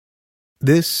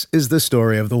This is the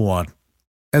story of the one.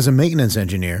 As a maintenance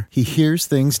engineer, he hears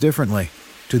things differently.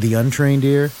 To the untrained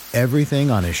ear,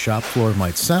 everything on his shop floor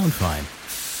might sound fine,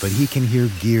 but he can hear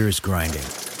gears grinding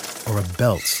or a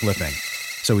belt slipping.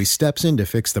 So he steps in to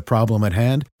fix the problem at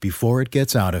hand before it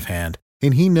gets out of hand.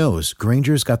 And he knows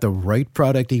Grainger's got the right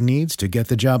product he needs to get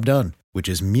the job done, which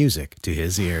is music to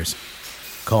his ears.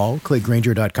 Call, click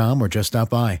Grainger.com, or just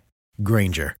stop by.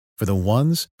 Grainger, for the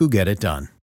ones who get it done.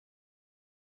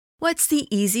 What's the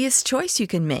easiest choice you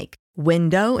can make?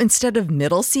 Window instead of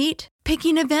middle seat?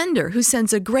 Picking a vendor who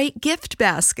sends a great gift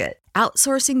basket?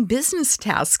 Outsourcing business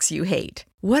tasks you hate?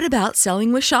 What about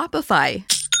selling with Shopify?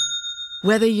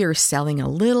 Whether you're selling a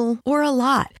little or a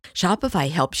lot,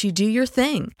 Shopify helps you do your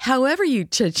thing, however you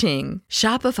cha-ching.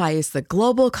 Shopify is the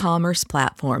global commerce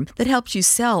platform that helps you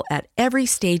sell at every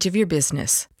stage of your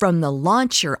business. From the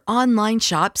launch your online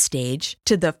shop stage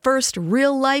to the first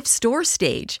real-life store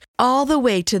stage, all the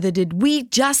way to the did we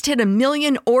just hit a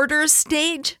million orders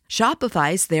stage.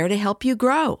 Shopify's there to help you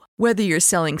grow. Whether you're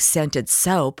selling scented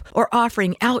soap or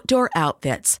offering outdoor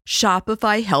outfits,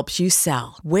 Shopify helps you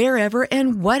sell. Wherever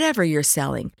and whatever you're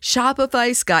selling,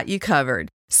 Shopify's got you covered.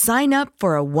 Sign up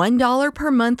for a $1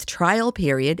 per month trial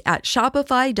period at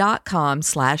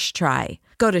shopify.com/try.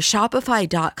 Go to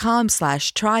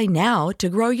shopify.com/try now to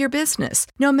grow your business,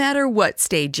 no matter what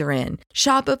stage you're in.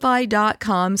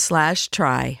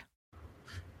 Shopify.com/try.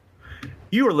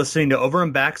 You are listening to Over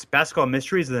and Back's Basketball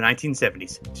Mysteries of the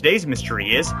 1970s. Today's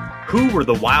mystery is, who were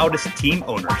the wildest team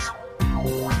owners?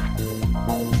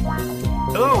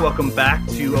 Hello, welcome back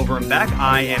to Over and Back.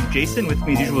 I am Jason. With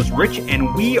me as usual is Rich,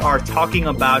 and we are talking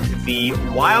about the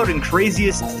wild and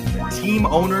craziest team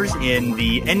owners in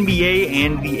the NBA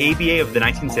and the ABA of the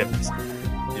 1970s.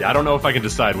 Yeah, I don't know if I can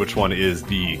decide which one is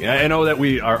the... I know that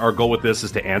our goal with this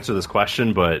is to answer this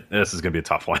question, but this is going to be a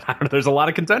tough one. There's a lot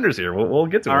of contenders here. We'll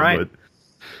get to All them. right. But...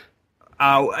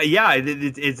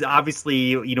 it's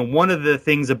obviously, one of the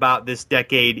things about this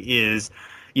decade is,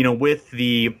 with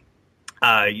the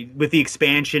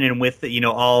expansion and with,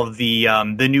 all of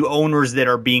the new owners that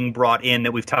are being brought in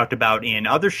that we've talked about in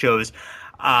other shows,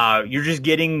 you're just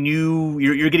getting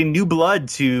you're getting new blood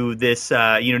to this,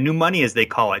 new money, as they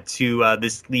call it, to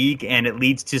this league. And it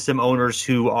leads to some owners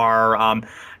who are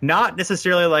not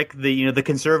necessarily like the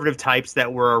conservative types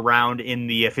that were around in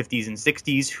the 50s and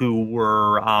 60s, who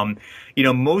were,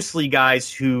 mostly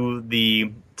guys who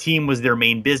the team was their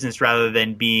main business rather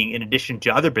than being in addition to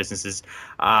other businesses.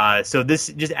 So this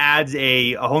just adds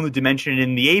a whole new dimension.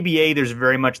 In the ABA, there's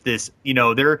very much this,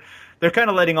 they're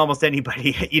kind of letting almost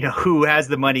anybody, who has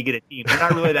the money get a team. They're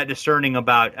not really that discerning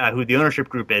about who the ownership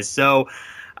group is. So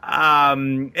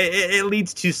it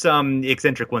leads to some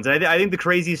eccentric ones. I think the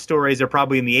craziest stories are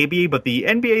probably in the ABA, but the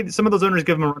NBA, some of those owners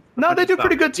give them a No, they do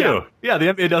pretty good too. Yeah,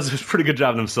 the NBA does a pretty good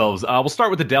job themselves. We'll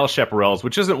start with the Dallas Chaparrals,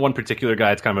 which isn't one particular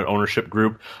guy. It's kind of an ownership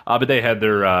group, but they had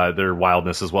their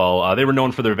wildness as well. They were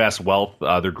known for their vast wealth.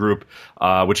 Their group,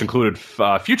 which included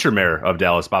future mayor of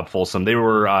Dallas, Bob Folsom, they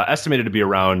were estimated to be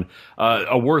around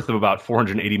a worth of about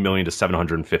 $480 million to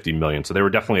 $750 million. So they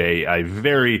were definitely a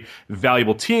very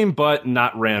valuable team, but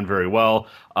not ran very well.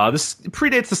 This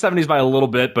predates the 70s by a little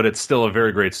bit, but it's still a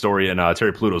very great story. And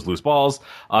Terry Pluto's Loose Balls.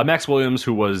 Max Williams,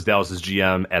 who was Dallas's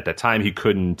GM at that time, he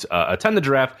couldn't attend the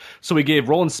draft, so he gave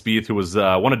Roland Spieth, who was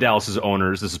one of Dallas's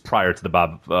owners. This is prior to the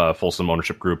Bob Folsom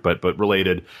ownership group, but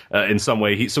related in some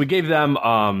way. He gave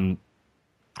them.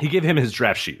 He gave him his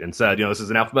draft sheet and said, this is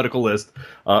an alphabetical list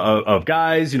of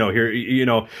guys,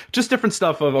 here, just different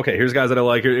stuff of, okay, here's guys that I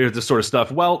like, here's this sort of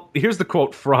stuff. Well, here's the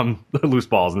quote from the Loose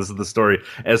Balls, and this is the story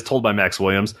as told by Max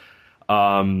Williams.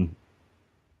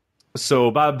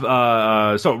 So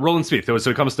Roland Spieth, so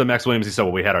it comes to Max Williams, he said,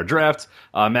 well, we had our draft.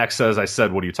 Max says, I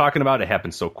said, what are you talking about? It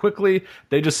happened so quickly.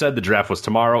 They just said the draft was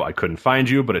tomorrow. I couldn't find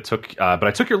you, but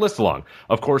I took your list along.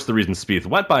 Of course, the reason Spieth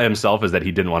went by himself is that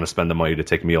he didn't want to spend the money to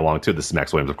take me along too. This is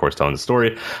Max Williams, of course, telling the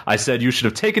story. I said, you should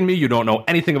have taken me. You don't know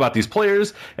anything about these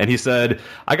players. And he said,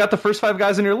 I got the first 5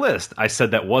 guys on your list. I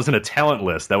said, that wasn't a talent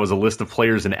list. That was a list of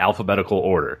players in alphabetical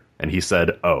order. And he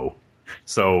said, oh.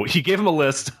 So he gave him a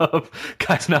list of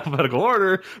guys in alphabetical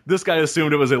order. This guy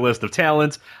assumed it was a list of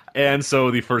talent. And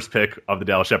so the first pick of the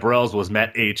Dallas Chaparrals was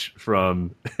Matt H.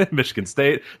 from Michigan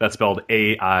State. That's spelled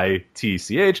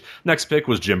A-I-T-C-H. Next pick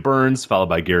was Jim Burns, followed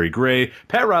by Gary Gray.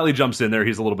 Pat Riley jumps in there.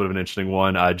 He's a little bit of an interesting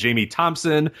one. Jamie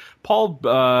Thompson, Paul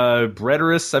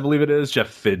Brederis, I believe it is, Jeff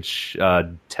Finch,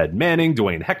 Ted Manning,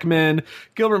 Dwayne Heckman,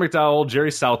 Gilbert McDowell,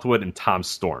 Jerry Southwood, and Tom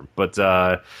Storm. But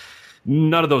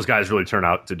none of those guys really turn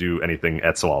out to do anything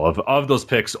at all. Of those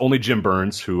picks, only Jim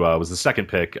Burns, who was the second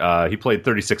pick, he played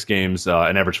 36 games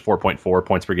and averaged 4.4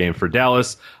 points per game for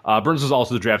Dallas. Burns was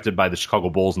also drafted by the Chicago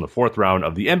Bulls in the 4th round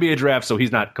of the NBA draft, so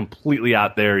he's not completely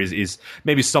out there. He's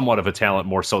maybe somewhat of a talent,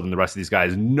 more so than the rest of these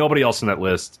guys. Nobody else on that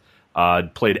list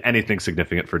played anything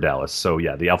significant for Dallas. So,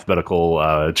 yeah, the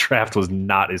alphabetical draft was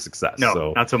not a success.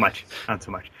 No, not so much. Not so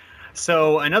much.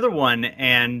 So another one,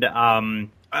 and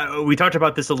we talked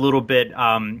about this a little bit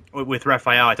with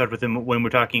Raphael. I talked with him when we were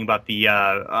talking about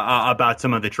about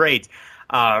some of the trades.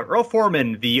 Earl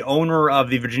Foreman, the owner of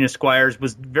the Virginia Squires,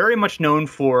 was very much known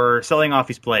for selling off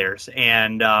his players,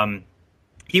 and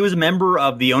he was a member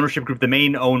of the ownership group, the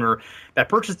main owner that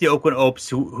purchased the Oakland Opes,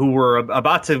 who were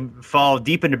about to fall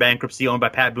deep into bankruptcy, owned by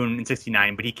Pat Boone in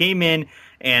 '69. But he came in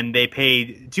and they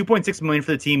paid $2.6 million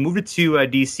for the team, moved it to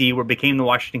D.C., where it became the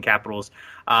Washington Capitals.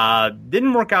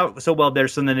 Didn't work out so well there,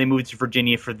 so then they moved to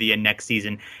Virginia for the next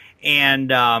season.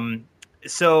 And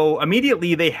so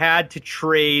immediately they had to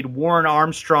trade Warren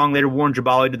Armstrong, later Warren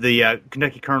Jabali, to the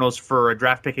Kentucky Colonels for a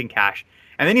draft pick and cash.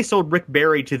 And then he sold Rick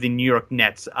Barry to the New York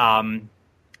Nets.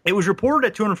 It was reported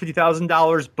at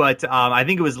 $250,000, but I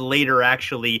think it was later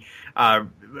actually a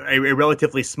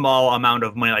relatively small amount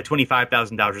of money, like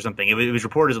 $25,000 or something. It was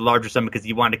reported as a larger sum because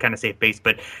he wanted to kind of save face,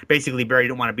 but basically Barry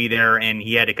didn't want to be there and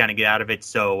he had to kind of get out of it.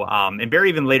 So, and Barry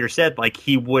even later said like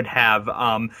he would have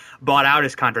bought out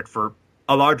his contract for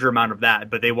a larger amount of that,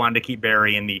 but they wanted to keep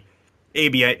Barry in the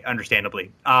ABA,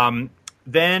 understandably.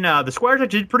 Then the Squires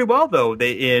actually did pretty well though.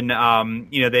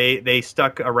 They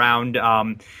stuck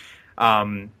around.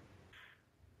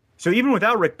 So even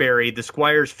without Rick Barry, the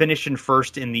Squires finished in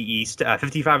first in the East,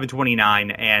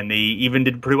 55-29, and they even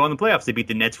did pretty well in the playoffs. They beat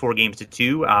the Nets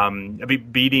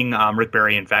 4-2, beating Rick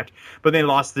Barry, in fact. But they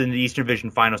lost in the Eastern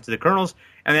Division Finals to the Colonels.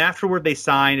 And then afterward, they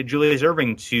signed Julius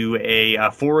Erving to a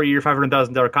 4-year,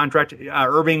 $500,000 contract.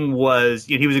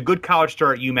 Erving he was a good college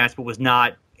star at UMass, but was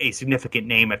not a significant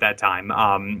name at that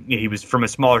time. He was from a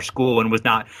smaller school and was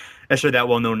not necessarily that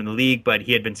well known in the league, but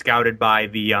he had been scouted by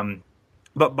the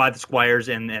Squires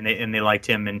and they liked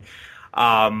him, and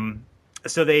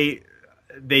so they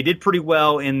did pretty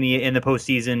well in the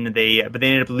postseason. But they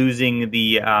ended up losing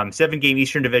the 7-game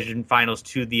Eastern Division Finals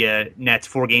to the Nets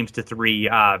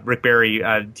 4-3. Rick Barry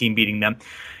team beating them,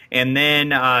 and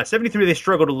then 73 they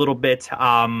struggled a little bit.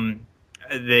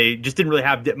 They just didn't really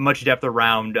have much depth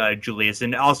around Julius,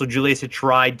 and also Julius had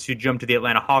tried to jump to the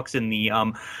Atlanta Hawks in the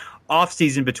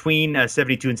off-season between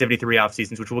 72 and 73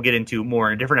 off-seasons, which we'll get into more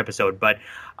in a different episode. But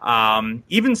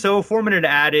even so, Foreman had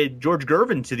added George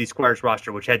Gervin to the Squires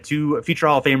roster, which had 2 future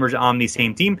Hall of Famers on the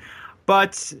same team.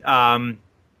 But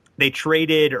they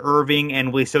traded Erving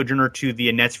and Willie Sojourner to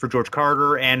the Nets for George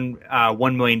Carter and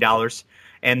 $1 million.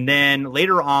 And then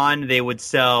later on, they would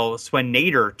sell Swen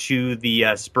Nader to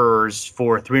the Spurs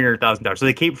for $300,000. So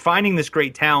they kept finding this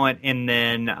great talent and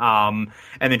then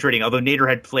trading. Although Nader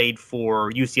had played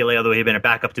for UCLA, although he had been a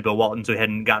backup to Bill Walton, so he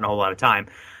hadn't gotten a whole lot of time.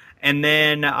 And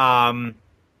then and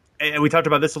we talked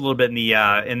about this a little bit in the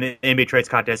NBA trades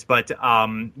contest, but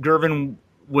Gervin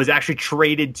was actually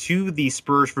traded to the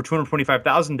Spurs for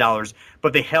 $225,000,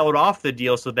 but they held off the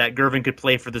deal so that Gervin could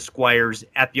play for the Squires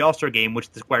at the All-Star game, which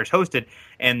the Squires hosted,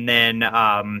 and then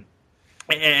and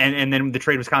then the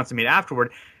trade was consummated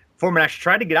afterward. Foreman actually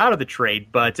tried to get out of the trade,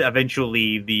 but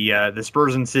eventually the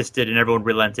Spurs insisted, and everyone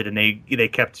relented, and they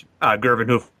kept Gervin,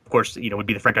 who of course would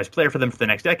be the franchise player for them for the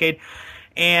next decade.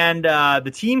 And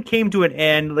the team came to an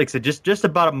end, like I said, just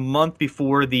about a month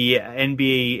before the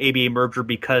NBA-ABA merger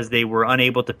because they were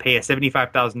unable to pay a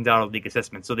 $75,000 league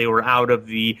assessment. So they were out of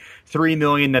the $3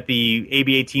 million that the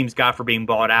ABA teams got for being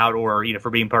bought out, or for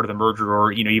being part of the merger,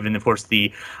 or even of course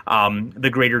the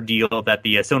greater deal that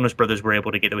the Sonos brothers were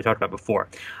able to get that we talked about before.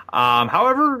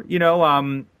 However,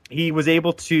 he was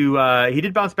able to. He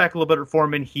did bounce back a little bit at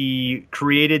Foreman. He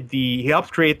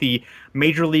helped create the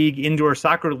Major League Indoor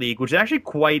Soccer League, which is actually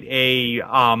quite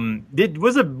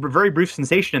was a very brief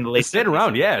sensation in the late. It stayed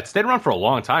around, yeah. It stayed around for a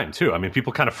long time too. I mean,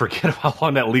 people kind of forget how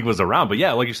long that league was around, but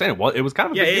yeah, like you're saying, it was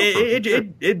kind of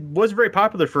it was very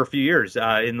popular for a few years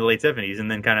in the late '70s, and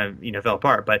then kind of fell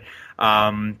apart. But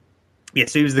yeah,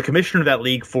 so he was the commissioner of that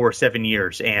league for 7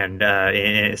 years, and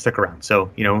it stuck around. So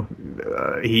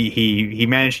he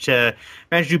managed to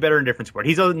do better in different sport.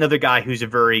 He's another guy who's a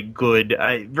very good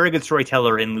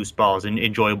storyteller in loose balls and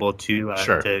enjoyable to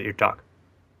your talk.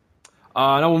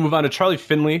 Now we'll move on to Charlie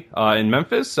Finley in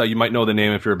Memphis. You might know the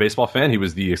name if you're a baseball fan. He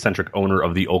was the eccentric owner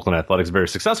of the Oakland Athletics, a very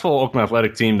successful Oakland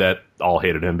Athletic team that all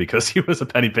hated him because he was a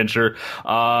penny pincher.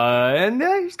 And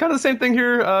he's kind of the same thing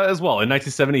here as well. In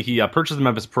 1970, he purchased the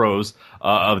Memphis Pros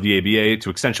of the ABA to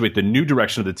accentuate the new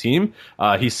direction of the team.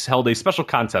 He held a special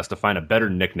contest to find a better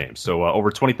nickname. So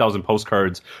over 20,000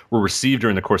 postcards were received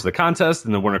during the course of the contest,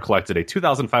 and the winner collected a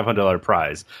 $2,500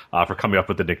 prize for coming up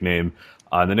with the nickname.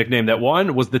 The nickname that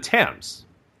won was the Tams.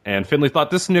 And Finley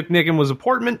thought this nickname was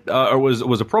important, or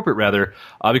was appropriate rather,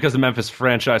 because the Memphis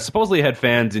franchise supposedly had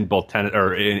fans in both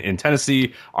in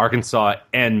Tennessee, Arkansas,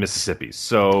 and Mississippi.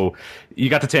 So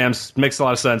you got the Tams, makes a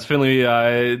lot of sense. Finley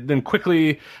then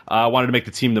quickly wanted to make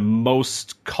the team the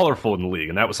most colorful in the league,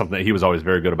 and that was something that he was always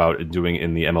very good about doing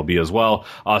in the MLB as well.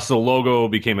 So the logo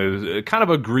became a kind of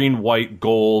a green, white,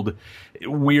 gold,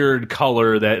 weird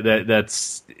color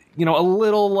that's a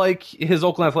little like his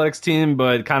Oakland Athletics team,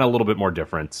 but kind of a little bit more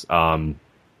different. He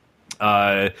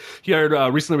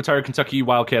hired recently retired Kentucky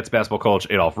Wildcats basketball coach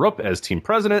Adolph Rupp as team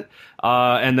president.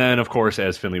 And then, of course,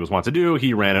 as Finley was wont to do,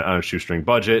 he ran it on a shoestring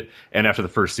budget. And after the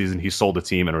first season, he sold the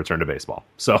team and returned to baseball.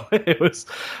 So it was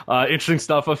interesting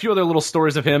stuff. A few other little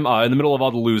stories of him. In the middle of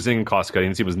all the losing and cost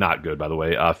cutting, he was not good, by the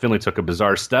way. Finley took a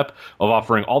bizarre step of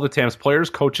offering all the Tams players,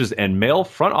 coaches, and male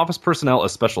front office personnel a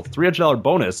special $300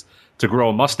 bonus to grow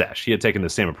a mustache. He had taken the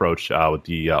same approach with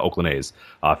the Oakland A's,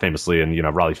 famously,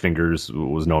 and Raleigh Fingers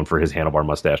was known for his handlebar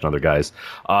mustache and other guys.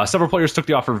 Several players took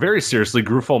the offer very seriously,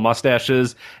 grew full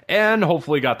mustaches, and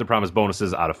hopefully got the promised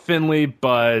bonuses out of Finley,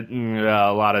 but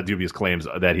a lot of dubious claims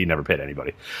that he never paid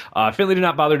anybody. Finley did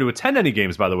not bother to attend any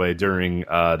games, by the way, during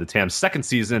the Tams' second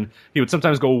season. He would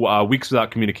sometimes go weeks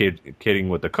without communicating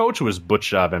with the coach, who was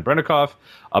Butch Van Brenikoff,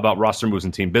 about roster moves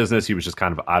and team business. He was just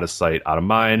kind of out of sight, out of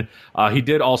mind. He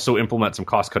did also implement some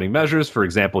cost-cutting measures. For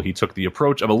example, he took the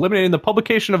approach of eliminating the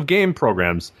publication of game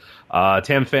programs.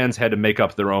 Tam fans had to make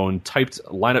up their own typed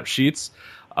lineup sheets.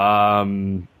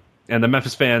 And the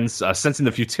Memphis fans, sensing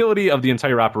the futility of the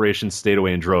entire operation, stayed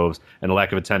away in droves, and the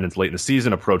lack of attendance late in the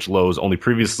season approached lows only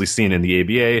previously seen in the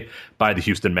ABA by the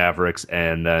Houston Mavericks.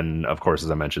 And then, of course,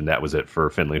 as I mentioned, that was it for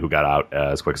Finley, who got out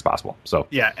as quick as possible. So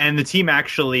yeah, and the team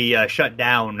actually shut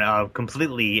down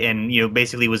completely, and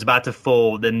basically was about to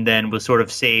fold, and then was sort of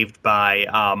saved by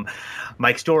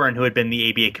Mike Storin, who had been the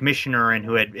ABA commissioner and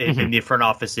who had been the front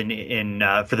office in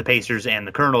for the Pacers and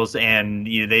the Colonels, and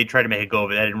they tried to make it go,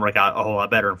 but that didn't work out a whole lot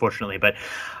better, unfortunately. But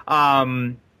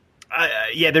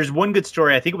there's one good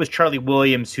story. I think it was Charlie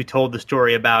Williams who told the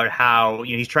story about how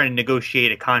he's trying to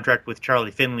negotiate a contract with Charlie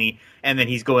Finley, and then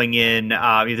he's going in.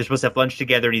 They're supposed to have lunch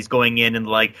together, and he's going in, and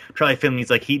Charlie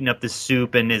Finley's heating up this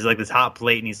soup and is this hot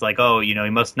plate, and he's like, oh, he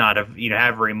must not have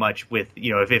have very much with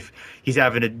if he's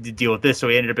having to deal with this. So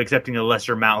he ended up accepting a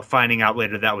lesser amount, finding out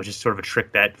later that was just sort of a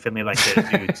trick that Finley liked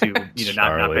to do to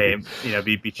not pay him,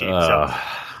 be cheap. So.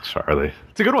 Charlie,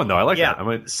 it's a good one though. I like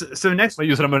that. So next, I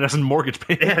use it on my mortgage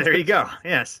payment. Yeah, there you go.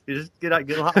 Yes, you just get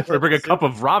a hot. Or bring a cup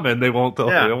of ramen. They won't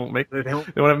make me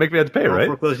have to pay, right?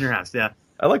 Foreclosing your house. Yeah,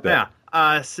 I like that.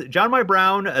 Yeah. John Y.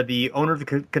 Brown, the owner of the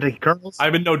Kentucky Colonels.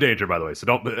 I'm in no danger, by the way. So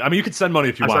don't. You can send money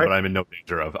if you want, but I'm in no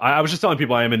danger of. I was just telling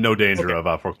people I am in no danger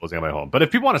of foreclosing on my home. But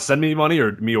if people want to send me money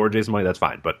or Jason money, that's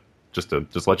fine. But just to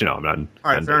let you know, I'm not.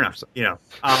 All right, fair enough. So.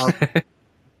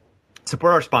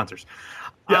 Support our sponsors.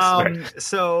 Yes,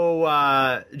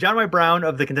 So John Y. Brown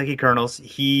of the Kentucky Colonels,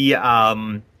 he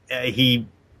was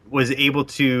able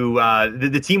to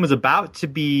the team was about to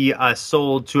be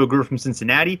sold to a group from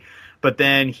Cincinnati, but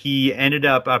then he ended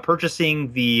up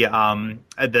purchasing the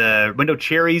Wendell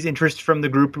Cherry's interest from the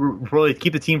group, really to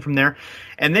keep the team from there.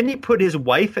 And then he put his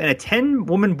wife and a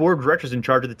 10-woman board of directors in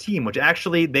charge of the team, which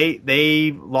actually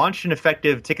they launched an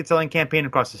effective ticket selling campaign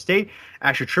across the state,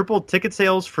 actually tripled ticket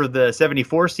sales for the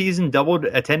 74 season, doubled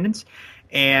attendance.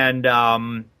 And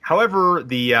however,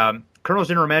 the Colonel's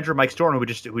general manager Mike Storin,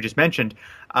 who we just mentioned,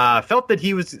 felt that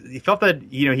he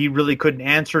really couldn't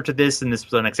answer to this, and this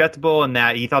was unacceptable, and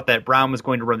that he thought that Brown was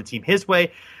going to run the team his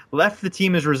way. Left the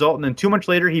team as a result, and then 2 months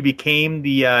later he became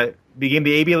the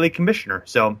ABA League commissioner.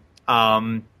 So,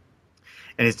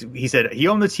 he said he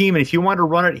owned the team, and if he wanted to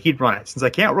run it, he'd run it. Since I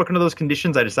can't work under those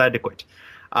conditions, I decided to quit.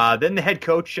 Then the head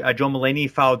coach, Joe Mullaney,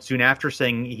 followed soon after,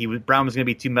 saying Brown was going to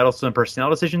be too meddlesome in personnel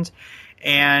decisions.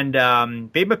 And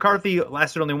Babe McCarthy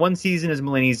lasted only one season as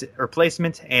Mullaney's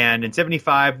replacement. And in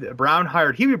 '75, Brown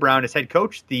hired Huey Brown as head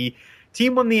coach. The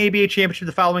team won the ABA championship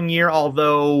the following year,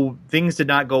 although things did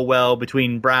not go well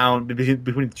between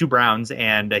the two Browns,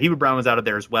 and Hubert Brown was out of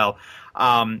there as well.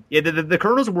 The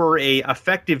Colonels were a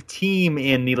effective team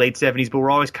in the late 70s, but were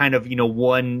always kind of,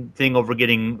 one thing over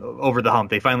getting over the hump.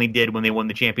 They finally did when they won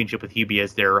the championship with Hubie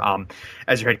as their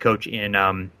head coach in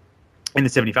the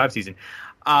 75 season.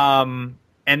 And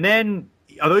then,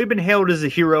 although he'd been hailed as a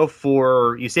hero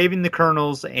for saving the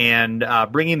Colonels and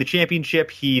bringing the championship,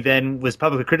 he then was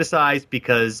publicly criticized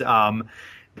because after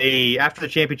the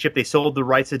championship, they sold the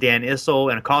rights to Dan Issel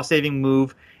in a cost-saving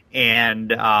move.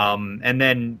 And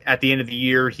then at the end of the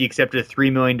year, he accepted a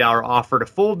 $3 million offer to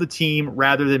fold the team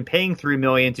rather than paying $3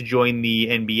 million to join the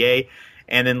NBA.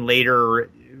 And then later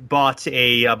bought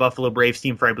a Buffalo Braves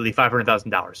team for, I believe,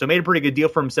 $500,000. So made a pretty good deal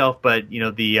for himself. But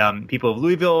the people of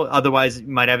Louisville otherwise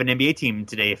might have an NBA team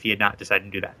today if he had not decided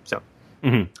to do that. So.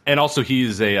 Mm-hmm. And also,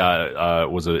 he's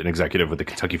was an executive with the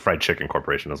Kentucky Fried Chicken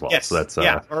Corporation as well. Yes. So that's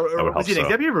or was he an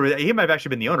executive? He might have actually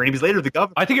been the owner. And he was later the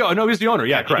governor. I think he was the owner.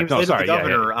 Yeah, correct. He was the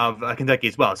governor of Kentucky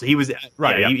as well. So he was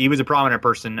right. He was a prominent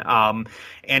person,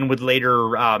 and would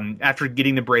later, after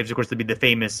getting the Braves, of course, to be the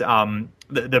famous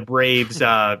the Braves,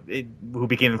 who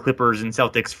became the Clippers and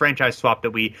Celtics franchise swap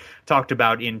that we talked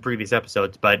about in previous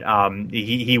episodes. But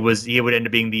he would end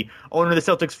up being the owner of the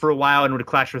Celtics for a while and would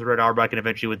clash with Red Auerbach and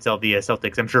eventually would sell the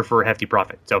Celtics, I'm sure, for a hefty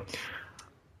profit. So.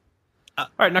 All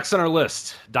right, next on our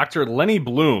list, Dr. Lenny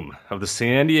Bloom of the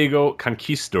San Diego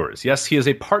Conquistadors. Yes, he is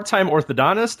a part-time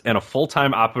orthodontist and a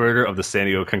full-time operator of the San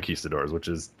Diego Conquistadors, which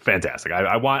is fantastic.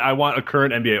 I want a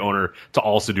current NBA owner to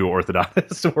also do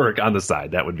orthodontist work on the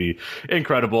side. That would be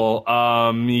incredible.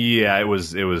 It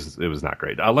was not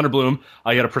great. Leonard Bloom,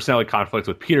 he had a personality conflict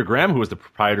with Peter Graham, who was the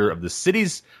proprietor of the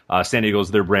city's San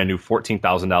Diego's their brand new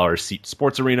 $14,000 seat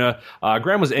sports arena.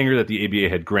 Graham was angry that the ABA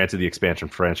had granted the expansion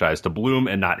franchise to Bloom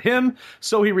and not him.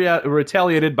 So he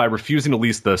retaliated by refusing to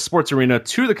lease the sports arena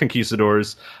to the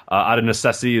Conquistadors. Out of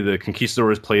necessity, the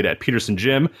Conquistadors played at Peterson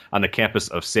Gym on the campus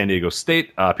of San Diego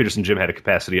State. Peterson Gym had a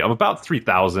capacity of about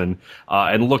 3,000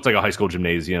 and looked like a high school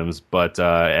gymnasium. But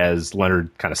as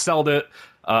Leonard kind of sold it,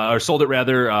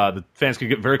 the fans could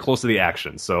get very close to the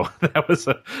action. So that was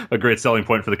a great selling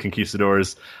point for the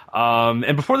Conquistadors.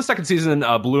 And before the second season,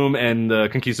 Bloom and the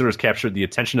Conquistadors captured the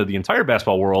attention of the entire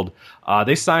basketball world.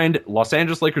 They signed Los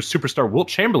Angeles Lakers superstar Wilt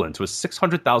Chamberlain to a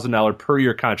 $600,000 per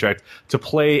year contract to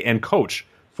play and coach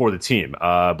for the team.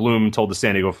 Bloom told the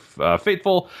San Diego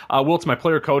faithful, "Wilt's my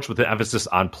player coach with an emphasis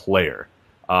on player."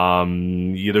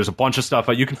 There's a bunch of stuff.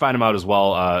 You can find them out as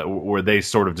well, where they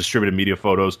sort of distributed media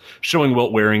photos showing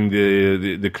Wilt wearing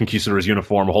the Conquistadors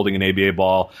uniform, holding an ABA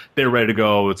ball. They're ready to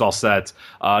go. It's all set.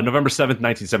 November 7th,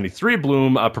 1973,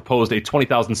 Bloom proposed a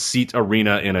 20,000-seat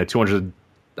arena in a $200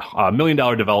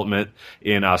 million development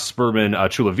in suburban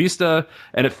Chula Vista,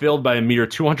 and it failed by a mere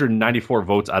 294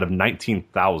 votes out of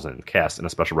 19,000 cast in a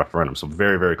special referendum. So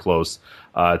very, very close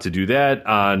to do that.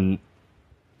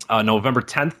 On November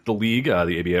 10th, the league,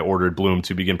 the ABA, ordered Bloom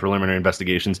to begin preliminary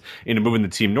investigations into moving the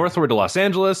team northward to Los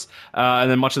Angeles. And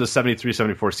then much of the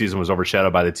 73-74 season was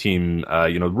overshadowed by the team,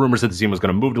 rumors that the team was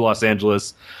going to move to Los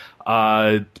Angeles.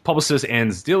 Publicist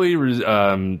Ans Dilly,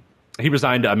 he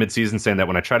resigned mid-season, saying that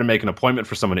when I try to make an appointment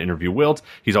for someone to interview Wilt,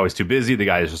 he's always too busy. The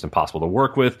guy is just impossible to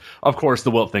work with. Of course,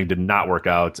 the Wilt thing did not work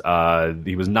out.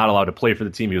 He was not allowed to play for the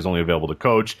team. He was only available to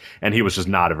coach, and he was just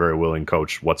not a very willing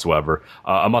coach whatsoever.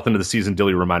 A month into the season,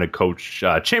 Dilly reminded Coach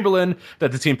Chamberlain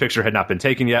that the team picture had not been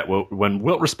taken yet. When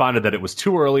Wilt responded that it was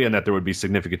too early and that there would be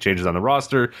significant changes on the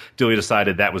roster, Dilly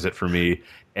decided that was it for me.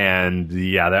 And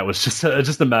yeah, that was just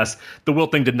a mess. The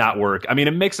Wilt thing did not work. I mean,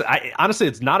 honestly,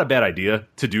 it's not a bad idea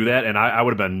to do that, and I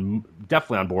would have been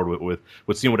definitely on board with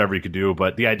seeing whatever he could do.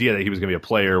 But the idea that he was going to be a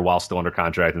player while still under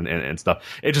contract and stuff,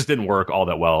 it just didn't work all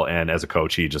that well. And as a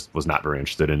coach, he just was not very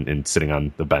interested in sitting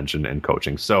on the bench and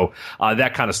coaching. So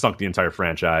that kind of sunk the entire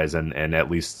franchise and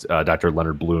at least Dr.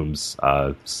 Leonard Bloom's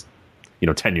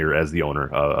tenure as the owner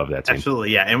of that team.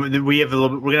 Absolutely, yeah. And we're gonna have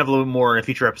a little bit more in a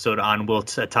future episode on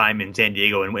Wilt's time in San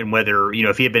Diego and whether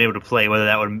if he had been able to play, whether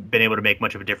that would have been able to make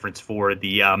much of a difference for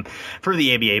the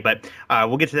ABA. But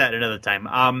we'll get to that another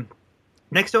time.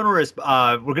 Next owner is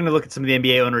we're going to look at some of the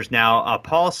NBA owners now.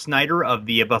 Paul Snyder of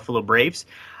the Buffalo Braves.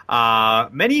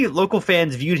 Many local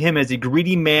fans viewed him as a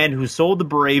greedy man who sold the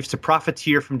Braves to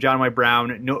profiteer from John Y.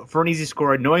 Brown for an easy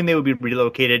score, knowing they would be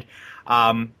relocated.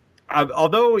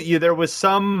 Although there's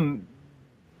some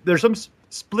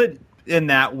split in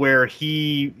that where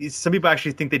some people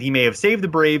actually think that he may have saved the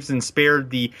Braves and spared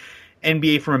the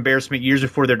NBA from embarrassment years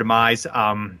before their demise.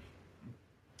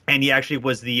 And and he actually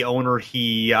was the owner.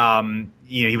 He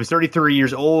he was 33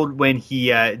 years old when he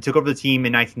took over the team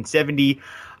in 1970.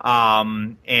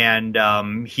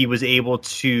 He was able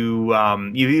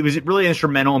to, he was really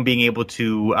instrumental in being able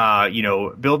to,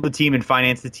 build the team and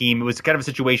finance the team. It was kind of a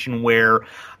situation where,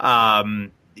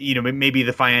 maybe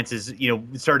the finances,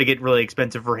 started to get really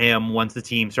expensive for him once the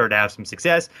team started to have some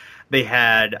success. They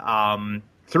had,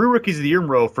 3 Rookies of the Year in a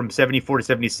row from 74 to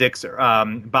 76,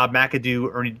 Bob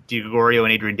McAdoo, Ernie DiGregorio,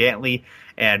 and Adrian Dantley.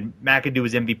 And McAdoo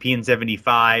was MVP in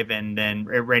 75, and then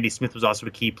Randy Smith was also a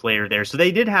key player there. So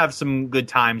they did have some good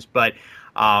times, but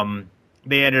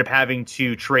they ended up having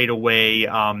to trade away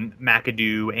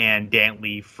McAdoo and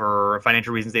Dantley for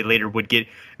financial reasons. They later would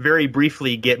very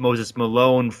briefly get Moses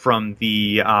Malone from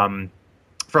the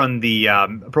Portland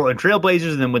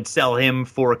Trailblazers, and then would sell him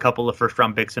for a couple of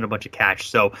first-round picks and a bunch of cash.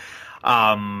 So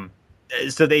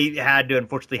they had to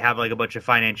unfortunately have like a bunch of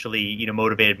financially,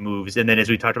 motivated moves. And then, as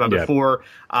we talked about before,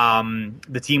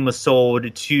 the team was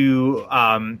sold to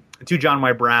John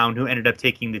Y. Brown, who ended up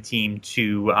taking the team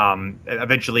to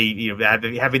eventually,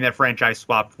 having that franchise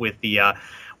swap with the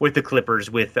Clippers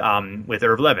with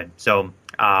Irv Levin. So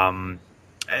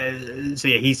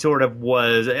he sort of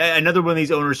was another one of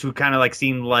these owners who kind of like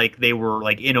seemed like they were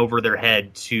like in over their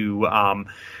head to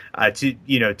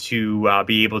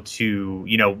be able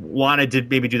to, wanted to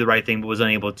maybe do the right thing, but was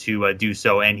unable to do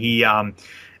so. And he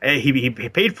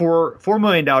paid $4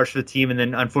 million for the team, and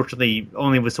then unfortunately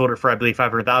only was sold it for, I believe,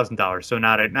 $500,000. So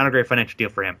not a great financial deal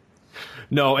for him.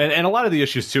 No, and a lot of the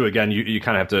issues too. Again, you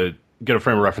kind of have to get a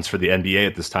frame of reference for the NBA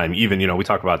at this time. Even, we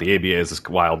talk about the ABA as this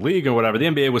wild league and whatever. The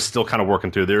NBA was still kind of working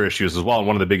through their issues as well. And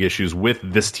one of the big issues with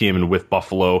this team and with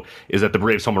Buffalo is that the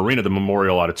Braves home arena, the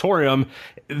Memorial Auditorium,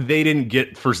 they didn't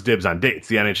get first dibs on dates.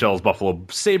 The NHL's Buffalo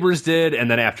Sabres did. And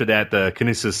then after that, the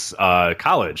Canisius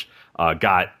College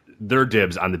got their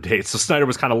dibs on the dates. So Snyder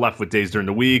was kind of left with days during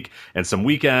the week and some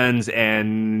weekends,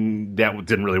 and that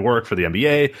didn't really work for the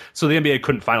NBA. So the NBA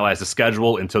couldn't finalize the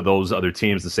schedule until those other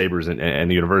teams, the Sabres and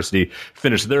the University,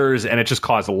 finished theirs, and it just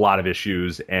caused a lot of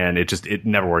issues, and it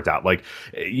never worked out. Like,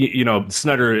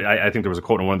 Snyder, I think there was a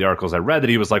quote in one of the articles I read that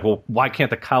he was like, well, why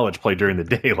can't the college play during the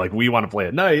day? Like, we want to play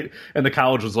at night, and the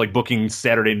college was like booking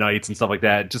Saturday nights and stuff like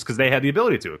that just because they had the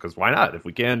ability to, because why not? If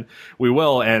we can, we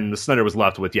will. And the Snyder was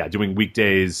left with, doing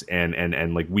weekdays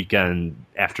and like weekend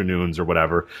afternoons or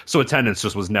whatever. So attendance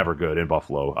just was never good in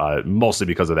Buffalo, mostly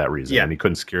because of that reason. Yeah. And he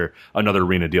couldn't secure another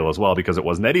arena deal as well because it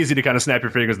wasn't that easy to kind of snap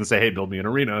your fingers and say, hey, build me an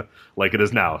arena like it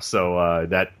is now. So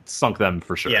that sunk them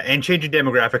for sure. Yeah, and changing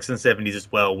demographics in the 70s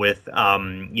as well with,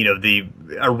 the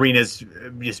arenas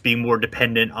just being more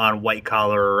dependent on white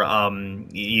collar,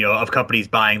 of companies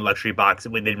buying luxury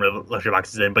boxes when they didn't have luxury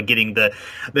boxes in, but getting the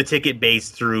ticket base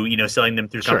through, selling them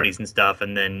through companies and stuff.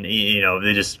 And then,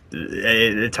 they just...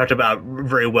 It talked about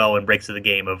very well in Breaks of the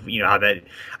Game of how that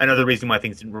another reason why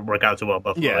things didn't work out so well.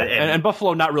 Buffalo, and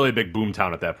Buffalo not really a big boom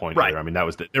town at that point either. I mean, that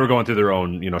was they were going through their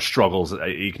own struggles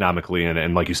economically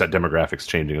and like you said, demographics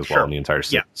changing as well in the entire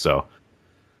city. So.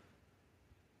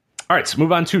 All right, so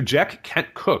move on to Jack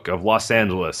Kent Cooke of Los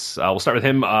Angeles. We'll start with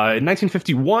him in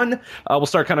 1951. We'll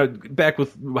start kind of back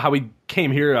with how he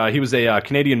came here. He was a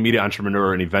Canadian media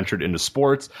entrepreneur, and he ventured into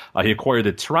sports. He acquired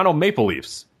the Toronto Maple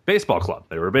Leafs baseball club.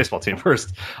 They were a baseball team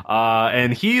first.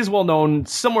 And he's well known,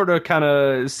 similar to kind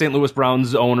of St. Louis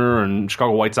Browns owner and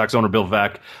Chicago White Sox owner Bill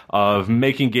Veeck, of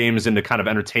making games into kind of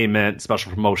entertainment,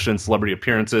 special promotions, celebrity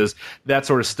appearances, that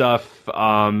sort of stuff.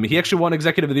 He actually won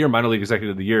Executive of the Year, Minor League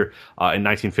Executive of the Year in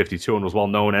 1952, and was well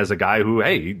known as a guy who,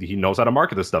 hey, he knows how to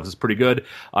market this stuff. This is pretty good.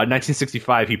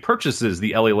 1965, he purchases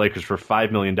the LA Lakers for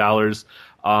 $5 million.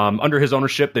 Under his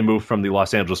ownership, they moved from the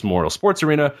Los Angeles Memorial Sports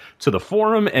Arena to the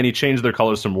Forum, and he changed their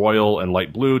colors from royal and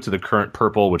light blue to the current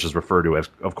purple, which is referred to as,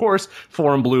 of course,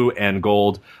 Forum blue and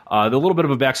gold. The little bit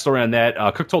of a backstory on that,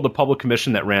 Cook told the public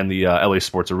commission that ran the LA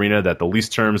Sports Arena that the lease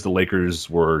terms the Lakers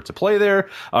were to play there,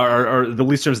 or the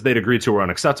lease terms they'd agreed to were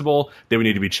unacceptable. They would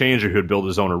need to be changed, or he would build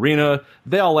his own arena.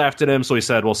 They all laughed at him, so he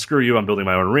said, well, screw you, I'm building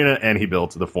my own arena, and he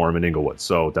built the Forum in Inglewood.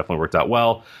 So definitely worked out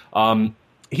well.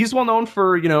 He's well known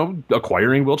for,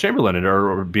 acquiring Wilt Chamberlain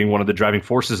or being one of the driving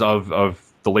forces of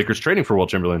the Lakers trading for Wilt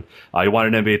Chamberlain. He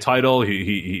wanted an NBA title.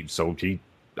 He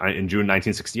in June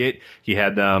 1968, he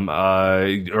had them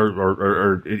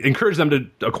or encouraged them to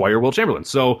acquire Wilt Chamberlain.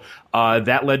 So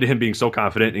That led to him being so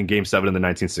confident in Game 7 in the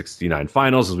 1969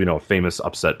 finals, as we know, a famous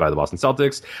upset by the Boston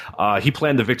Celtics. He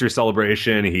planned the victory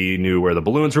celebration. He knew where the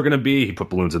balloons were going to be. He put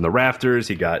balloons in the rafters.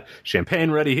 He got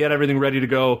champagne ready. He had everything ready to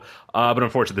go. But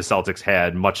unfortunately, the Celtics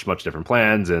had much, much different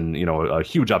plans, and a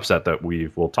huge upset that we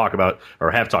will talk about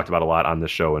or have talked about a lot on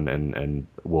this show, and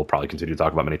we'll probably continue to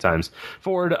talk about many times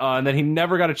forward. And then he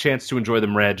never got a chance to enjoy the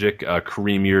Magic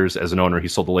Kareem years as an owner. He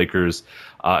sold the Lakers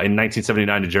in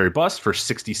 1979 to Jerry Buss for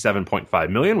 $67.5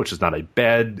 million, which is not a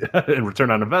bad return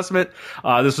on investment.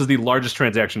 This was the largest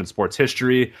transaction in sports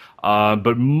history,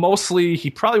 but mostly he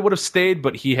probably would have stayed,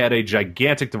 but he had a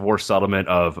gigantic divorce settlement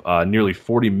of nearly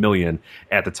 $40 million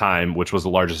at the time, which was the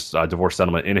largest divorce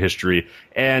settlement in history,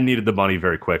 and needed the money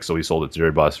very quick, so he sold it to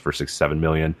Jerry Buss for $67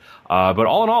 million. But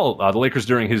all in all, the Lakers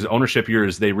during his ownership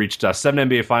years, they reached 7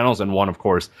 NBA Finals and won, of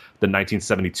course, the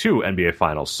 1972 NBA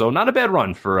Finals. So not a bad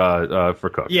run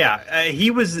for Cook. Yeah, he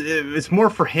was. It's more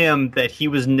for him that he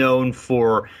was known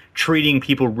for treating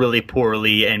people really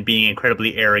poorly and being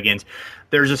incredibly arrogant.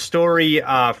 There's a story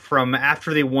from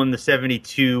after they won the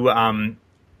 72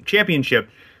 championship.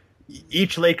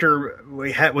 Each Laker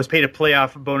was paid a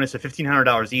playoff bonus of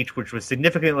 $1,500 each, which was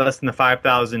significantly less than the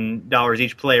 $5,000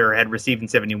 each player had received in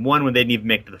 71 when they didn't even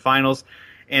make it to the finals.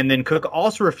 And then Cook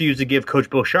also refused to give Coach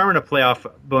Bill Sharman a playoff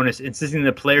bonus, insisting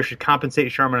the players should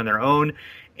compensate Sharman on their own.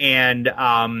 And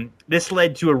this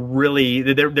led to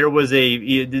there was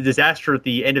a disaster at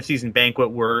the end of season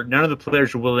banquet where none of the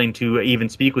players were willing to even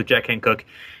speak with Jack Kent Cooke.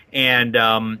 And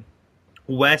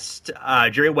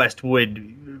Jerry West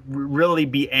would really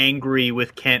be angry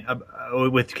with Kent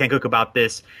Cooke about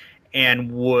this,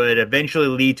 and would eventually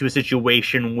lead to a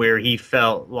situation where he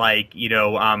felt like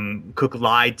Cooke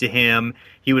lied to him.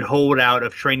 He would hold out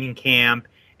of training camp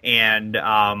and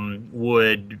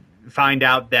would find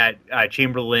out that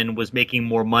Chamberlain was making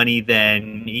more money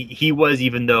than he was,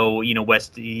 even though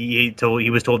West he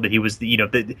was told that he was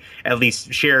at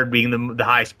least shared being the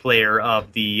highest player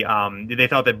of the. They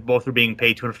thought that both were being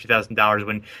paid $250,000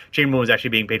 when Chamberlain was actually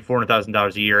being paid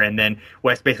 $400,000 a year, and then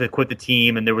West basically quit the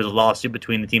team, and there was a lawsuit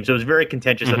between the teams, so it was very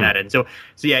contentious on that end. So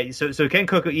Ken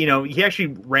Cooke, he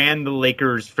actually ran the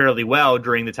Lakers fairly well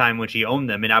during the time which he owned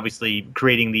them, and obviously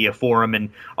creating the forum and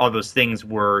all those things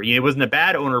were it wasn't a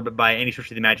bad owner, but by any stretch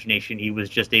of the imagination, he was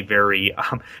just a very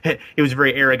he was a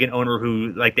very arrogant owner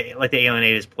who like to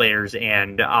alienate his players,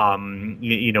 and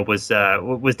was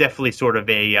definitely sort of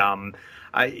a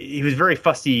he was a very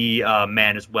fussy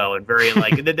man as well, and very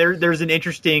like there's an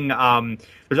interesting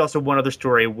there's also one other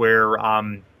story where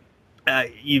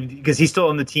because he's still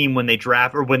on the team when they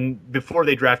draft, or before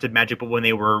they drafted Magic, but when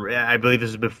they were, I believe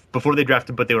this was before they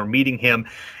drafted, but they were meeting him,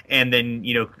 and then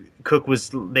Cook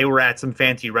they were at some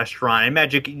fancy restaurant, and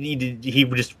Magic he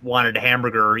just wanted a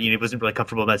hamburger, he wasn't really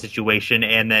comfortable in that situation,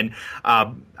 and then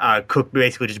Cook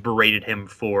basically just berated him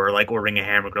for like ordering a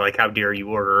hamburger, like how dare you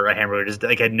order a hamburger, just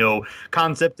like had no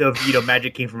concept of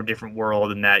Magic came from a different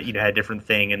world, and that had a different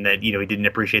thing, and that he didn't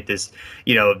appreciate this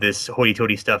this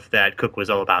hoity-toity stuff that Cook was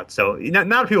all about. So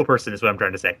not a people person is what I'm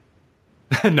trying to say.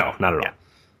 No, not at all.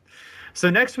 So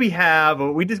next we have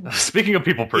speaking of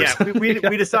people person. Yeah,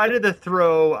 we decided to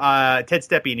throw Ted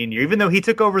Stepien in here, even though he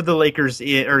took over the Lakers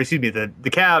the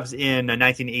Cavs in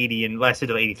 1980 and lasted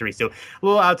till 83. So a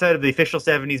little outside of the official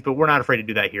 70s, but we're not afraid to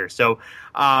do that here. So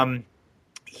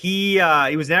he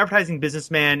was an advertising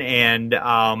businessman, and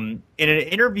in an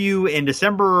interview in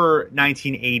December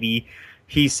 1980.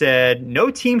 He said, no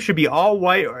team should be all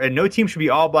white and no team should be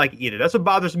all black either. That's what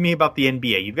bothers me about the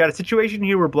NBA. You've got a situation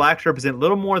here where blacks represent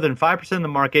little more than 5% of the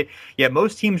market, yet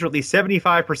most teams are at least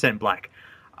 75% black.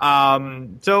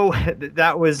 So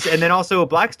that was, and then also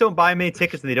blacks don't buy many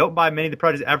tickets and they don't buy many of the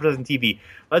products advertised on TV.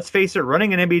 Let's face it,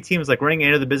 running an NBA team is like running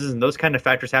any other business, and those kind of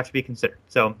factors have to be considered.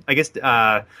 So I guess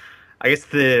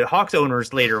the Hawks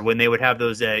owners later, when they would have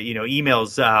those,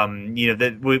 emails,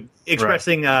 that were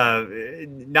expressing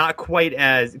not quite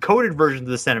as coded versions of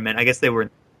the sentiment, I guess they were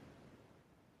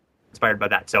inspired by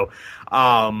that. So,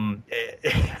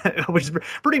 which is a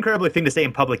pretty incredible thing to say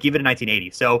in public, even in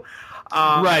 1980. So,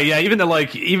 right, yeah, even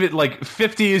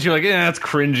 50s, you're like, yeah, that's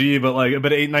cringy, but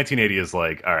 1980 is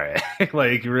like, all right,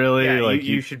 like really, yeah,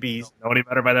 you should be know any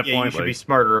better by that point. You should be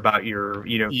smarter about your,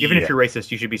 even if you're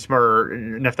racist, you should be smarter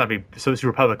enough not to be so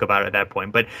super public about it at that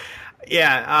point. But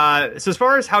yeah, so as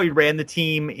far as how he ran the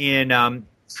team in.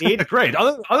 Great.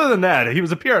 Other than that, he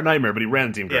was a PR nightmare, but he ran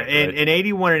the team great. Yeah, in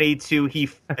 81 and 82,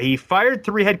 he fired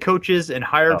 3 head coaches and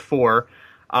hired 4.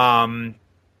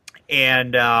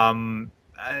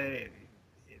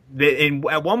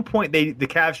 at one point the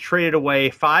Cavs traded away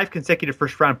 5 consecutive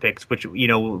first round picks, which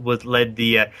was led to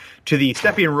the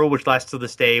Stepien rule, which lasts to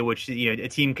this day, which a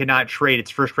team cannot trade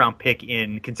its first round pick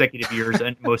in consecutive years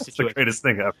in most situations. The greatest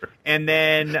thing ever. And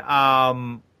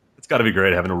then it's got to be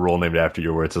great having a rule named after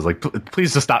you where it says like,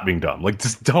 please just stop being dumb. Like,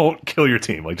 just don't kill your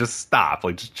team. Like, just stop.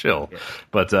 Like, just chill. Yeah.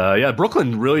 But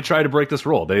Brooklyn really tried to break this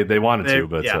rule. They wanted to,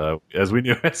 but as we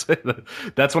knew, that's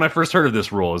when I first heard of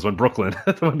this rule. Is when Brooklyn,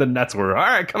 when the Nets were, all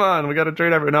right, come on, we got to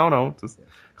trade no, just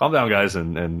calm down, guys,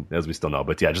 and as we still know.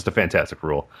 But yeah, just a fantastic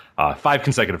rule. 5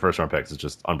 consecutive first-round picks is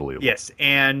just unbelievable. Yes,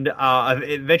 and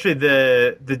eventually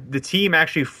the team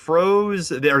actually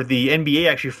froze, or the NBA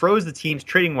actually froze the team's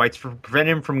trading rights to prevent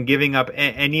him from giving up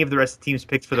any of the rest of the team's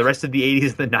picks for the rest of the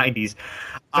 80s and the 90s.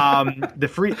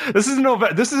 This is in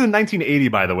 1980,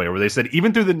 by the way, where they said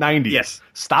even through the 90s, yes,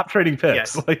 stop trading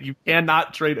picks. Yes. Like, you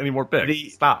cannot trade any more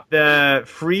picks. Stop. The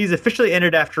freeze officially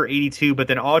ended after 82, but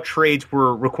then all trades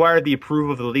required the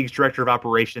approval of the league's director of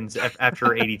operations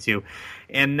after 82.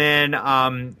 And then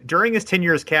during his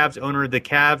tenure as Cavs owner, the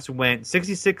Cavs went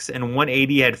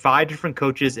 66-180, had 5 different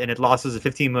coaches, and had losses of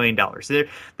 $15 million. So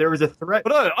there was a threat.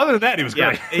 But other than that, he was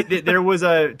great. There was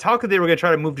a talk that they were going to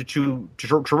try to move to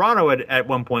Toronto at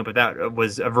one point, but that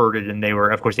was averted, and they were,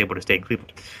 of course, able to stay in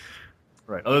Cleveland.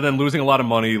 Right. Other than losing a lot of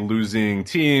money, losing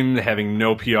team, having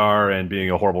no PR, and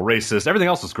being a horrible racist, everything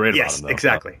else was great about him, though. Yes,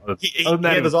 exactly. He had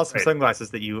those awesome sunglasses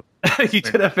that you... He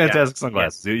did have fantastic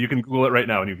sunglasses. Yes. You can Google it right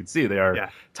now, and you can see they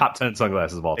are top 10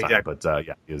 sunglasses of all time. Exactly.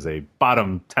 But he is a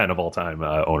bottom 10 of all time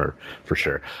owner, for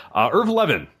sure. Irv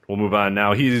Levin. We'll move on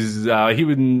now. He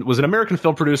was an American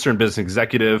film producer and business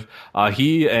executive.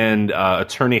 He and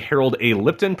attorney Harold A.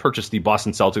 Lipton purchased the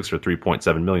Boston Celtics for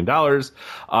 $3.7 million.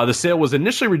 The sale was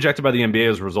initially rejected by the NBA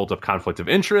as a result of conflict of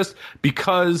interest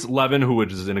because Levin, who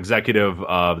was an executive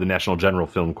of the National General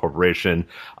Film Corporation,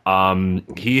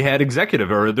 he had there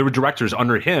were directors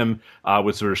under him,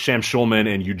 which were Sham Shulman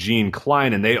and Eugene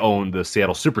Klein, and they owned the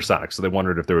Seattle Supersonics. So they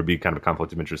wondered if there would be kind of a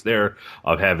conflict of interest there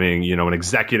of having, an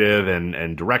executive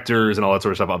and directors and all that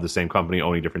sort of stuff of the same company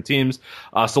owning different teams.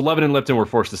 So Levin and Lipton were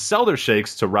forced to sell their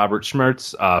shakes to Robert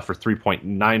Schmertz for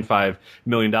 $3.95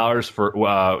 million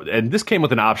and this came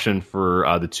with an option for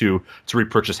the two to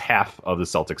repurchase half of the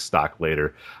Celtics stock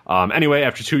later. Anyway,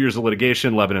 after 2 years of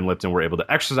litigation, Levin and Lipton were able to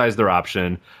exercise their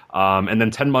option. And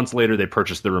then 10 months later, they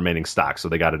purchased the remaining stock. So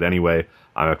they got it anyway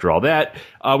after all that.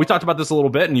 We talked about this a little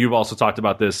bit, and you've also talked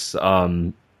about this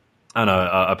on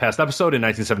a past episode. In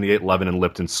 1978, Levin and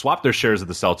Lipton swapped their shares of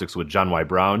the Celtics with John Y.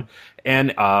 Brown,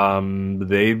 and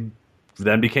they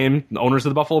then became owners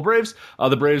of the Buffalo Braves.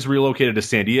 The Braves relocated to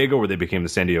San Diego, where they became the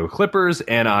San Diego Clippers,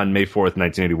 and on May 4th,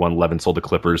 1981, Levin sold the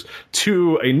Clippers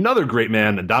to another great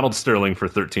man, Donald Sterling, for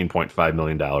 $13.5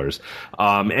 million.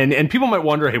 And people might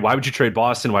wonder, hey, why would you trade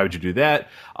Boston? Why would you do that?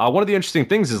 One of the interesting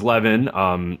things is Levin,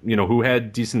 who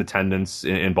had decent attendance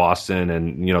in Boston,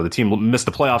 and, the team missed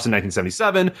the playoffs in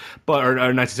 1977, or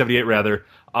 1978 rather,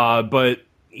 but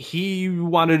he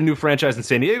wanted a new franchise in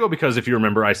San Diego because, if you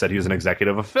remember, I said he was an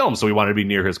executive of film, so he wanted to be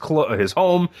near his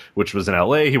home, which was in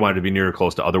L.A. He wanted to be near or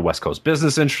close to other West Coast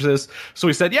business interests. So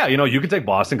he said, you can take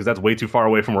Boston because that's way too far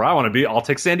away from where I want to be. I'll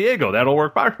take San Diego. That'll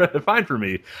work fine for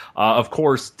me. Of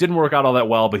course, didn't work out all that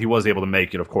well, but he was able to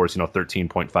make it, of course,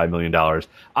 $13.5 million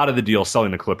out of the deal,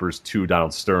 selling the Clippers to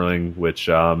Donald Sterling, which,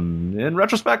 in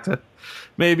retrospect,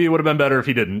 maybe it would have been better if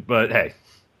he didn't. But, hey,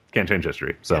 can't change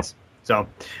history. So. Yes.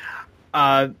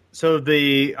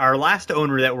 Our last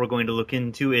owner that we're going to look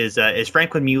into is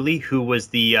Franklin Muley, who was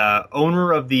the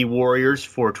owner of the Warriors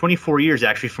for 24 years,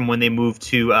 actually, from when they moved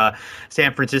to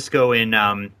San Francisco in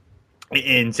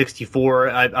 '64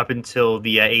 up until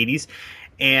the '80s.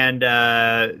 And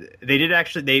they did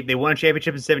actually they won a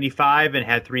championship in '75 and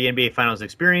had 3 NBA Finals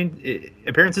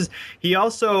appearances. He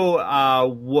also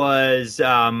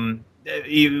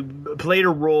he played a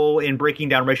role in breaking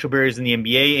down racial barriers in the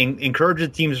NBA and encouraged the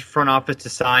team's front office to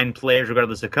sign players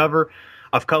regardless of color.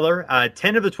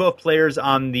 10 of the 12 players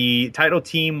on the title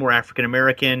team were African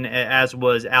American, as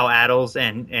was Al Attles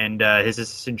and his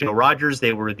assistant Joe Rogers.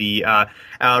 They were Al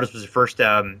Attles was the first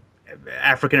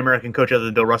African American coach other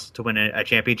than Bill Russell to win a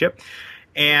championship.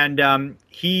 And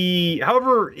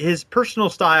however, his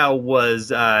personal style was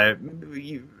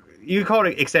you could call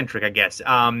it eccentric, I guess.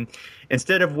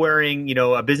 Instead of wearing,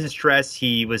 a business dress,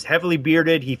 he was heavily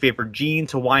bearded. He favored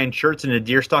jeans, Hawaiian shirts, and a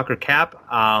deerstalker cap.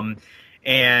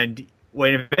 And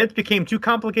when events became too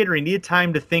complicated or he needed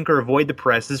time to think or avoid the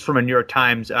press, this is from a New York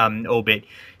Times obit,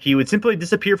 he would simply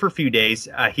disappear for a few days.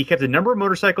 He kept a number of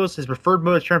motorcycles, his preferred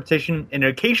mode of transportation, and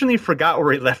occasionally forgot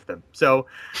where he left them. So,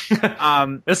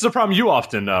 this is a problem you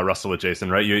often wrestle with, Jason,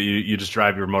 right? You just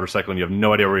drive your motorcycle and you have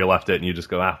no idea where you left it, and you just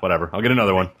go, whatever, I'll get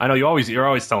another one. I know you're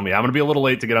always telling me I'm going to be a little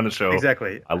late to get on the show.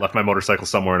 Exactly. I left my motorcycle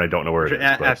somewhere and I don't know where it is.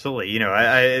 Absolutely. You know,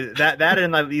 that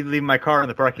and I leave my car in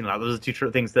the parking lot. Those are the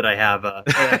two things that I have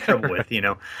trouble with. You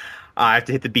know, I have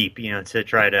to hit the beep, you know, to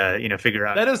try to, figure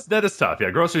out. That is tough.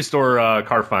 Yeah, grocery store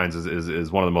car finds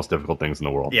is one of the most difficult things in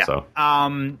the world. Yeah.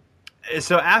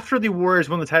 So after the Warriors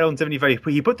won the title in '75,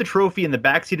 he put the trophy in the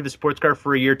backseat of his sports car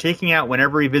for a year, taking out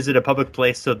whenever he visited a public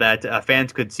place so that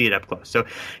fans could see it up close. So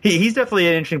he's definitely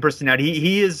an interesting personality.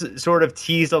 He is sort of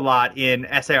teased a lot in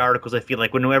essay articles. I feel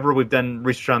like whenever we've done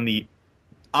research on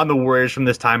the Warriors from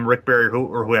this time, Rick Barry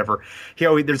or whoever,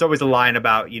 there's always a line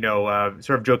about,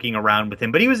 sort of joking around with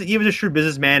him. But he was a shrewd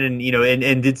businessman and,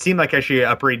 and did seem like actually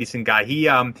a pretty decent guy. He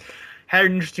had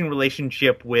an interesting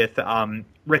relationship with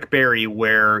Rick Barry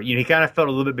where, he kind of felt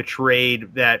a little bit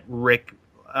betrayed that Rick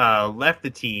left the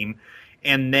team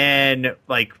and then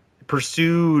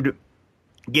pursued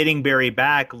getting Barry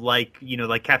back like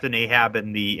Captain Ahab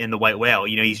in the White Whale.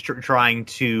 He's trying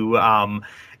to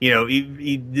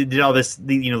he did all this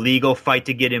legal fight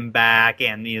to get him back,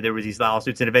 and there was these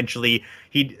lawsuits, and eventually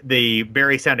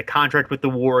Barry signed a contract with the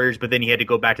Warriors, but then he had to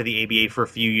go back to the ABA for a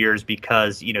few years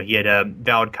because he had a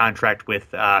valid contract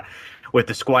with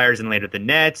the Squires and later the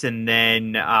Nets, and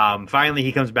then finally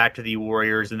he comes back to the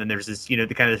Warriors, and then there's this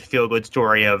the kind of feel-good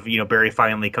story of Barry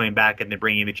finally coming back and then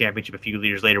bringing the championship a few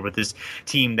years later with this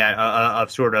team that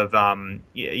of sort of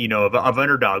of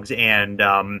underdogs,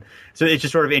 and so it's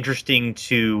just sort of interesting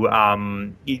to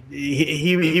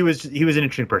he was an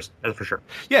interesting person, that's for sure.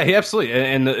 Yeah, he absolutely,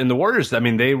 and the Warriors, I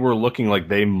mean, they were looking like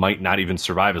they might not even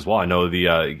survive as well. I know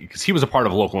because he was a part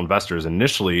of local investors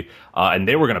initially, and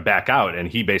they were going to back out, and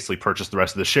he basically purchased the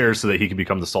rest of the shares so that he could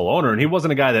become the sole owner. And he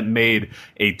wasn't a guy that made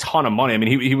a ton of money. I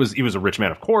mean, he was a rich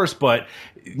man, of course, but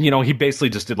he basically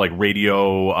just did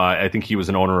radio. I think he was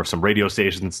an owner of some radio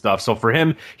stations and stuff. So for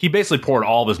him, he basically poured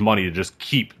all of his money to just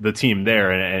keep the team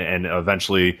there, and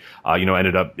eventually,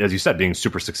 ended up, as you said, being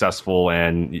super successful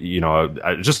and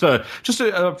just a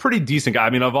pretty decent guy. I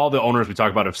mean, of all the owners we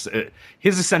talk about,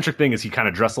 his eccentric thing is he kind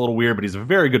of dressed a little weird, but he's a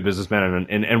very good businessman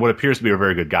and what appears to be a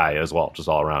very good guy as well, just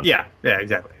all around. Yeah,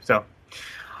 exactly. So.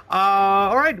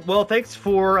 All right. Well, thanks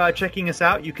for checking us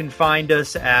out. You can find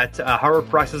us at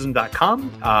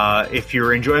horrorparoxysm.com. If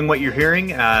you're enjoying what you're hearing,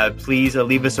 please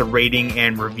leave us a rating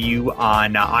and review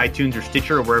on iTunes or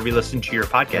Stitcher or wherever you listen to your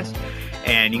podcast.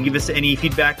 And you can give us any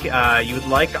feedback you would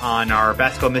like on our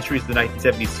Basketball Mysteries of the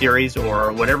 1970s series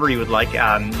or whatever you would like.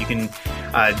 You can.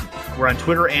 We're on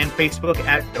Twitter and Facebook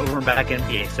at Over and Back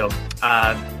NBA. So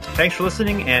thanks for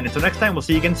listening, and until next time, we'll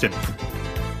see you again soon.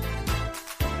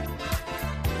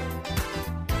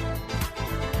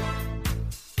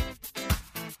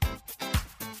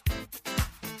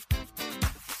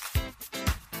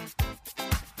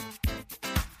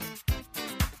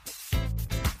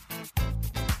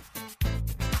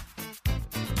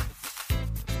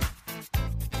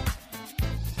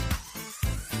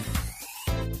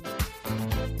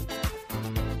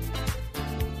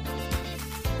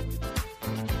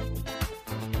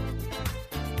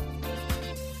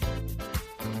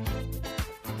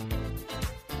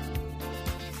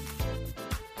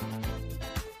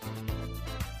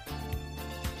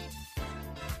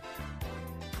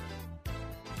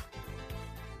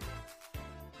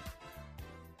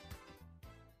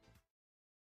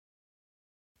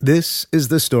 This is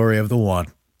the story of the one.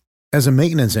 As a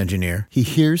maintenance engineer, he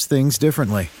hears things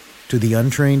differently. To the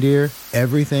untrained ear,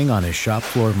 everything on his shop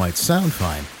floor might sound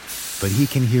fine, but he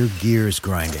can hear gears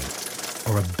grinding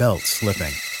or a belt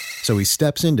slipping. So he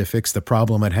steps in to fix the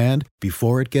problem at hand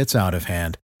before it gets out of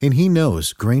hand. And he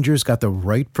knows Grainger's got the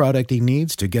right product he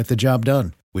needs to get the job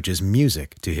done, which is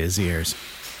music to his ears.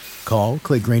 Call,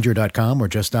 click Grainger.com, or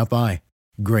just stop by.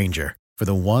 Grainger, for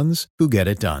the ones who get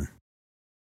it done.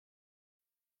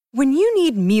 When you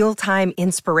need mealtime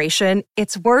inspiration,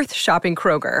 it's worth shopping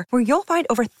Kroger, where you'll find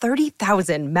over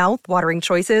 30,000 mouth-watering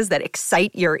choices that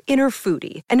excite your inner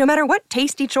foodie. And no matter what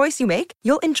tasty choice you make,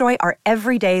 you'll enjoy our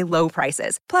everyday low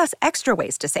prices, plus extra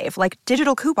ways to save, like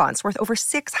digital coupons worth over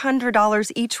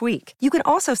 $600 each week. You can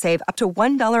also save up to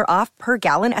 $1 off per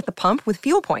gallon at the pump with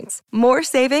fuel points. More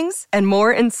savings and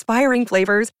more inspiring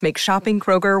flavors make shopping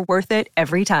Kroger worth it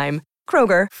every time.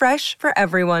 Kroger, fresh for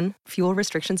everyone. Fuel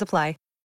restrictions apply.